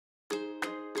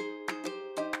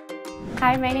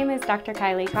Hi, my name is Dr.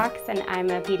 Kyley Cox, and I'm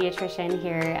a pediatrician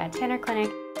here at Tanner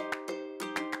Clinic.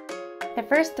 The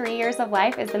first 3 years of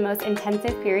life is the most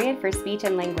intensive period for speech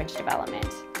and language development.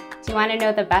 Do you want to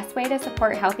know the best way to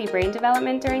support healthy brain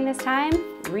development during this time?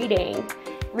 Reading.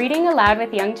 Reading aloud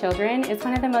with young children is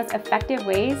one of the most effective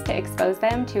ways to expose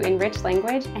them to enriched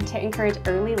language and to encourage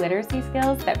early literacy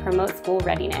skills that promote school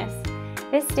readiness.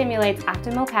 This stimulates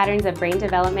optimal patterns of brain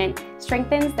development,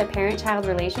 strengthens the parent-child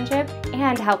relationship,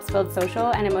 and helps build social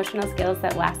and emotional skills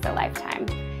that last a lifetime.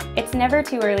 It's never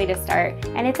too early to start,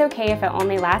 and it's okay if it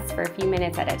only lasts for a few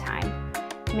minutes at a time.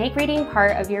 Make reading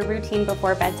part of your routine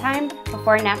before bedtime,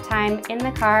 before nap time, in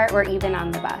the car, or even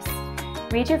on the bus.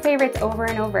 Read your favorites over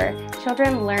and over.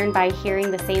 Children learn by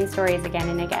hearing the same stories again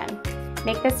and again.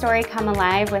 Make the story come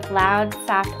alive with loud,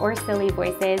 soft, or silly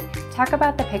voices, talk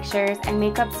about the pictures, and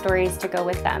make up stories to go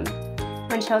with them.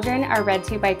 When children are read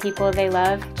to by people they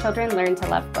love, children learn to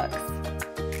love books.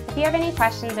 If you have any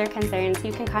questions or concerns,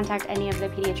 you can contact any of the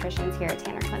pediatricians here at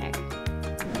Tanner Clinic.